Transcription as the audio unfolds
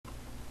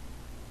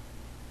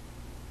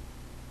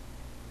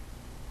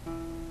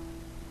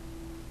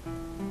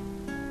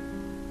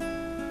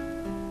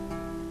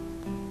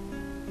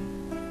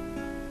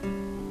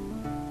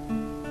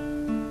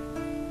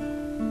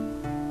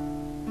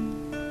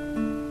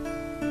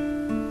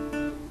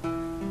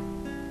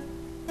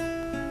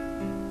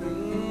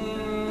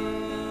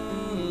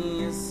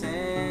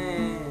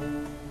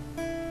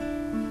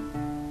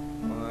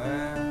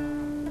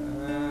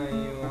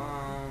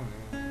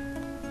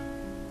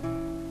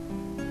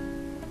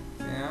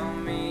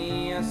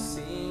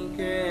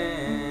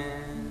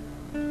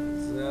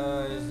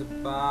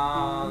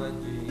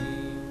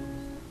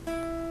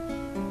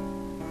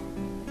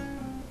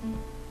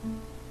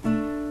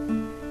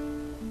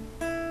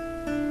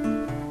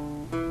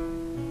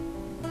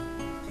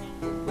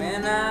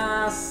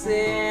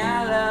say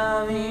I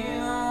love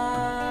you,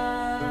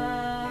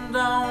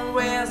 don't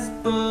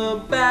whisper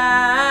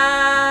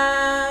back,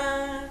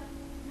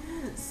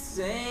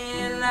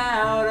 say it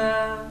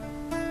louder.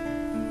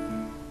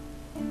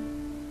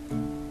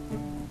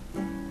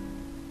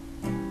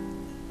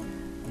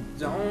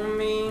 Don't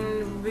mean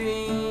to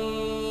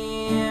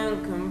be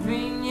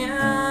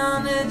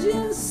inconvenient, it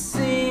just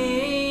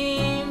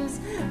seems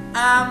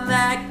I'm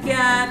that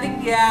kind of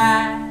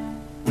guy.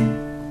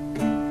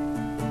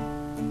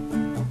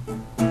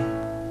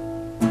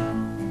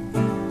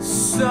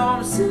 So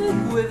I'm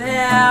sick with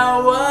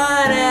hell,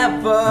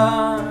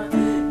 whatever.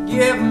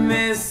 Give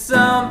me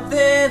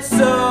something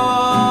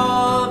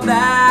so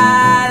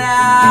that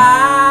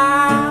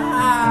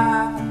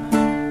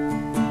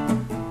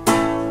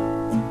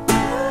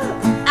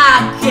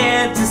I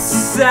can't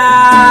decide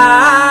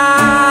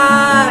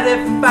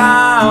if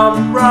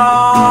I'm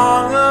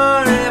wrong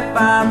or if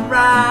I'm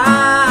right.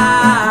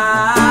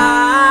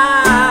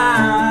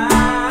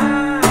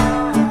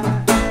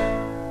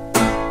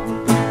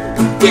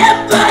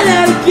 Get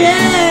better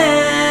again.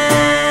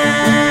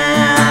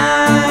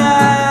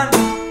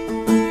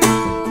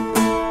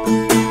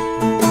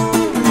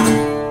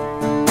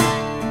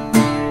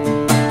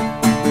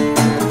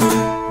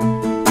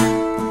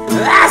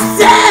 I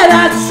said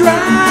I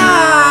tried.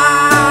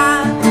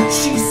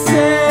 She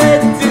said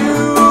do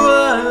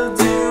or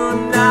do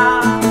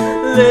not,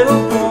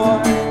 little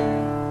boy.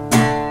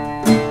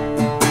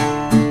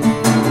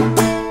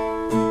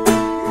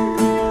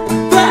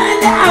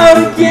 Find out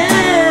again.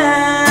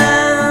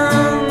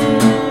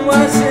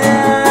 Was it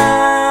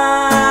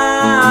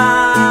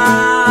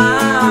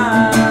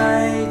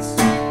right?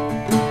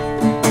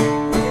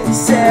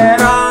 Said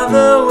all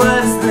the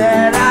words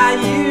that I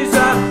use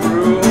are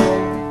cruel.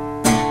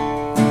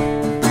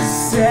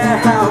 Said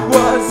I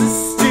was a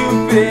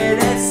stupid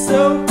and so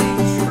be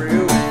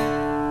true.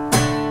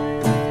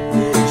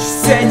 She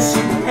said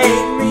she'd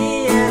hate me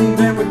and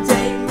then would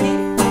take me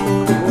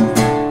home.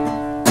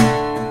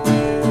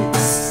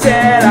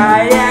 Said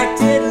I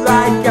acted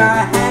like I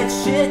had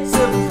shit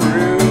to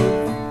prove.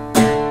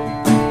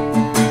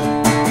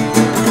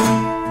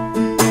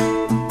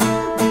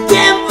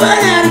 Can't put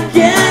it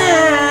again.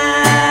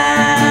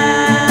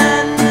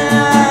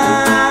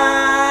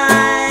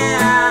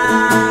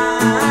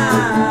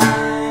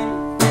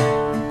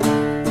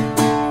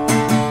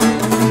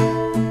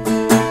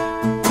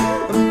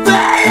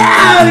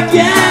 Out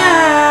again.